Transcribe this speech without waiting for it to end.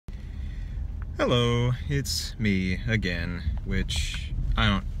Hello, it's me again, which I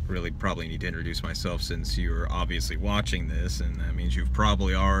don't really probably need to introduce myself since you're obviously watching this, and that means you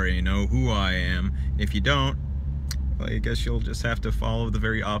probably already know who I am. If you don't, well, I guess you'll just have to follow the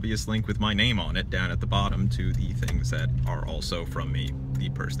very obvious link with my name on it down at the bottom to the things that are also from me, the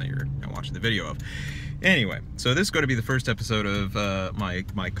person that you're now watching the video of. Anyway, so this is going to be the first episode of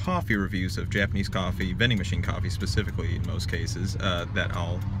my coffee reviews of Japanese coffee, vending machine coffee specifically in most cases, that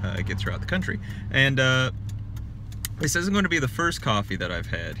I'll get throughout the country. And this isn't going to be the first coffee that I've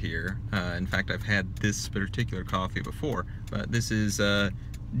had here. In fact, I've had this particular coffee before, but this is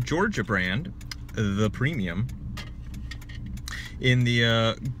Georgia brand, the premium, in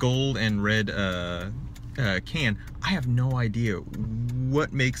the gold and red can. I have no idea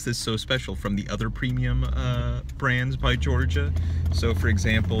what makes this so special from the other premium brands by Georgia. So for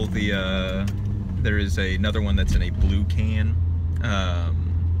example, there is another one that's in a blue can.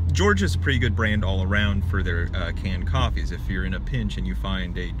 Georgia's a pretty good brand all around for their canned coffees. If you're in a pinch and you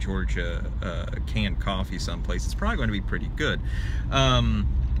find a Georgia canned coffee someplace, it's probably going to be pretty good.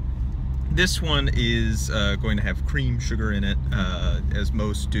 This one is going to have cream sugar in it, as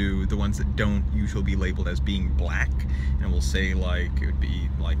most do. The ones that don't usually be labeled as being black, and will say like, it would be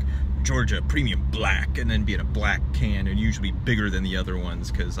like Georgia Premium Black, and then be in a black can, and usually bigger than the other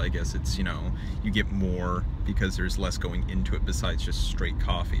ones, because I guess it's, you know, you get more because there's less going into it besides just straight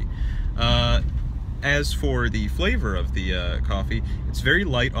coffee. As for the flavor of the coffee, it's very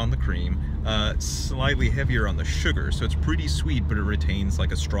light on the cream, slightly heavier on the sugar, so it's pretty sweet, but it retains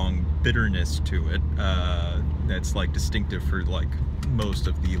like a strong bitterness to it that's like distinctive for like most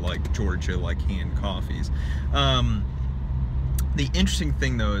of the like Georgia like canned coffees. The interesting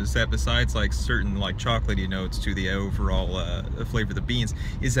thing though is that besides like certain like chocolatey notes to the overall flavor of the beans,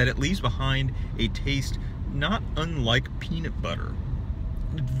 is that it leaves behind a taste not unlike peanut butter.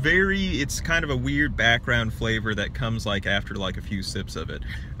 It's kind of a weird background flavor that comes like after like a few sips of it.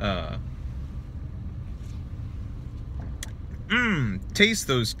 Taste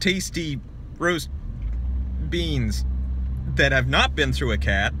those tasty roast beans that have not been through a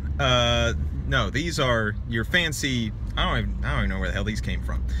cat. No, these are your fancy, I don't even know where the hell these came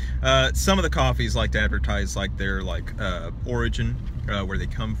from. Some of the coffees like to advertise like their like origin, where they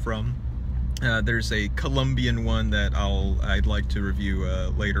come from. There's a Colombian one that I'd like to review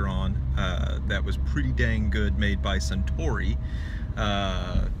later on. That was pretty dang good, made by Suntory.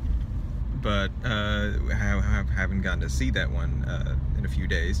 But I haven't gotten to see that one in a few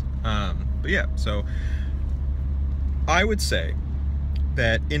days. But yeah, so I would say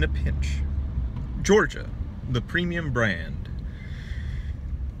that in a pinch, Georgia, the premium brand,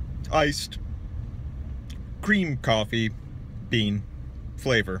 iced cream coffee bean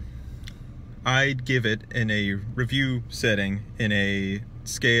flavor, I'd give it in a review setting in a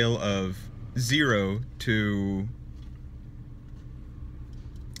scale of 0 to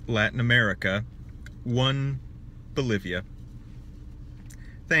Latin America, 1 Bolivia.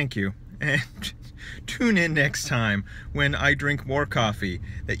 Thank you, and tune in next time when I drink more coffee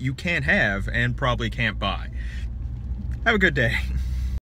that you can't have and probably can't buy. Have a good day.